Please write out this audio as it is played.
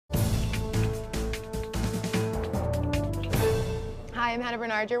Hi, I'm Hannah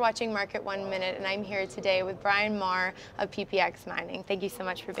Bernard. You're watching Market 1 Minute, and I'm here today with Maher of PPX Mining. Thank you so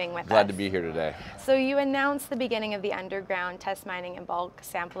much for being with us. Glad to be here today. So you announced the beginning of the underground test mining and bulk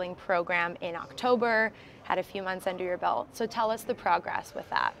sampling program in October, had a few months under your belt. So tell us the progress with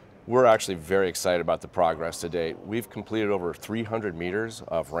that. We're actually very excited about the progress to date. We've completed over 300 meters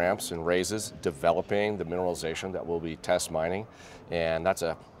of ramps and raises developing the mineralization that we'll be test mining, and that's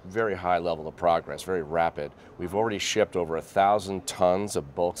a very high level of progress, very rapid. We've already shipped over 1,000 tons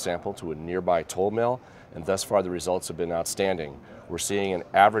of bulk sample to a nearby toll mill, and thus far the results have been outstanding. We're seeing an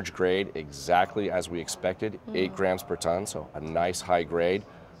average grade exactly as we expected, 8 grams per ton, so a nice high grade.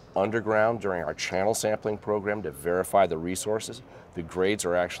 Underground during our channel sampling program to verify the resources, the grades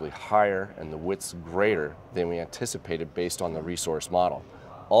are actually higher and the widths greater than we anticipated based on the resource model.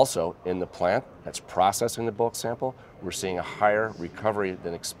 Also, in the plant that's processing the bulk sample, we're seeing a higher recovery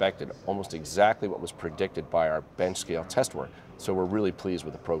than expected, almost exactly what was predicted by our bench scale test work. So we're really pleased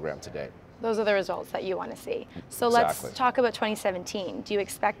with the program today. Those are the results that you want to see. So Exactly. Let's talk about 2017. Do you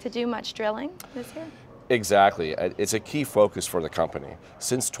expect to do much drilling this year? Exactly. It's a key focus for the company.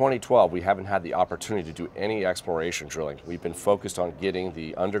 Since 2012, we haven't had the opportunity to do any exploration drilling. We've been focused on getting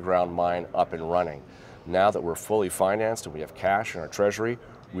the underground mine up and running. Now that we're fully financed and we have cash in our treasury,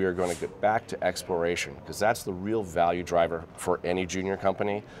 we are going to get back to exploration because that's the real value driver for any junior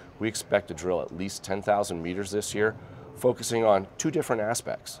company. We expect to drill at least 10,000 meters this year, focusing on 2 different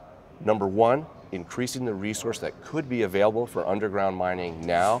aspects. Number 1, increasing the resource that could be available for underground mining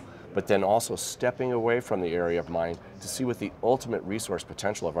now, but then also stepping away from the area of mining to see what the ultimate resource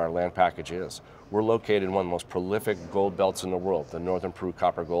potential of our land package is. We're located in one of the most prolific gold belts in the world, the Northern Peru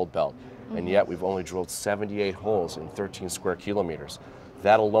Copper Gold Belt, and yet we've only drilled 78 holes in 13 square kilometers.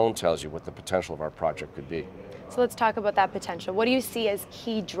 That alone tells you what the potential of our project could be. So let's talk about that potential. What do you see as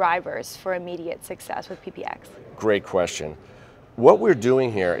key drivers for immediate success with PPX? Great question. What we're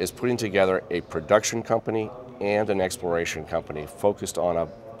doing here is putting together a production company and an exploration company focused on a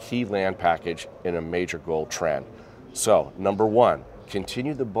key land package in a major gold trend. So, number 1,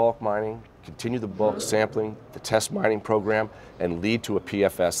 continue the bulk mining, continue the bulk sampling, the test mining program, and lead to a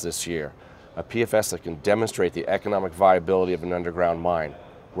PFS this year. A PFS that can demonstrate the economic viability of an underground mine.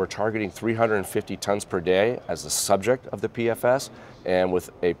 We're targeting 350 tons per day as the subject of the PFS, and with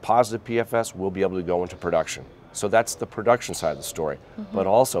a positive PFS, we'll be able to go into production. So that's the production side of the story. But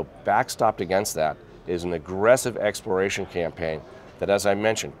also, backstopped against that is an aggressive exploration campaign that, as I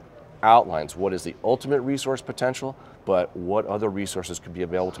mentioned, outlines what is the ultimate resource potential, but what other resources could be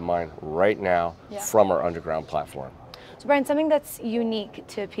available to mine right now from our underground platform. So Brian, something that's unique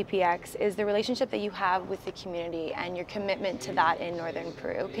to PPX is the relationship that you have with the community and your commitment to that in Northern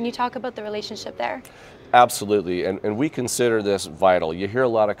Peru. Can you talk about the relationship there? Absolutely, and we consider this vital. You hear a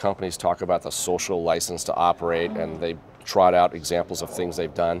lot of companies talk about the social license to operate, and they trot out examples of things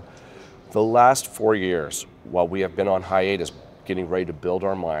they've done. The last 4 years, while we have been on hiatus getting ready to build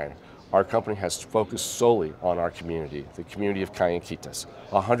our mine, our company has focused solely on our community, the community of Callanquitas,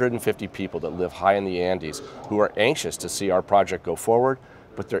 150 people that live high in the Andes who are anxious to see our project go forward,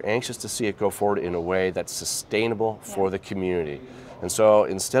 but they're anxious to see it go forward in a way that's sustainable for the community. And so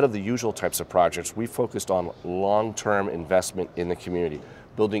instead of the usual types of projects, we focused on long-term investment in the community,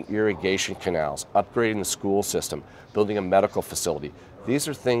 building irrigation canals, upgrading the school system, building a medical facility. These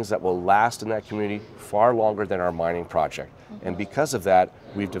are things that will last in that community far longer than our mining project. And because of that,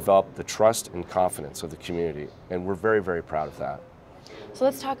 we've developed the trust and confidence of the community, and we're very, very proud of that. So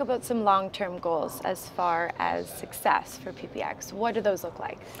let's talk about some long-term goals as far as success for PPX. What do those look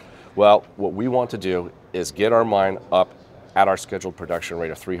like? Well, what we want to do is get our mine up at our scheduled production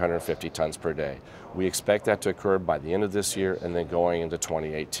rate of 350 tons per day. We expect that to occur by the end of this year and then going into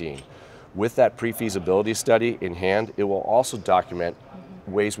 2018. With that pre-feasibility study in hand, it will also document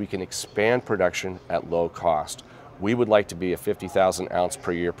ways we can expand production at low cost. We would like to be a 50,000 ounce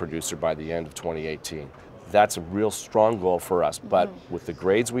per year producer by the end of 2018. That's a real strong goal for us, but with the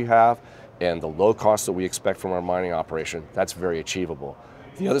grades we have and the low cost that we expect from our mining operation, that's very achievable.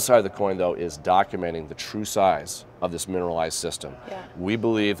 The other side of the coin, though, is documenting the true size of this mineralized system. We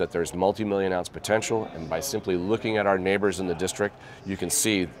believe that there's multi-million ounce potential, and by simply looking at our neighbors in the district, you can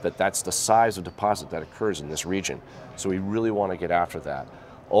see that that's the size of deposit that occurs in this region. So we really want to get after that.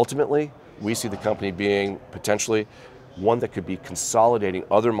 Ultimately, we see the company being potentially one that could be consolidating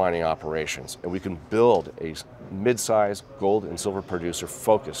other mining operations, and we can build a mid-sized gold and silver producer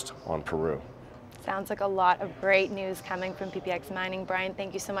focused on Peru. Sounds like a lot of great news coming from PPX Mining. Brian,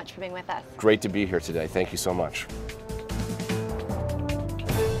 thank you so much for being with us. Great to be here today. Thank you so much.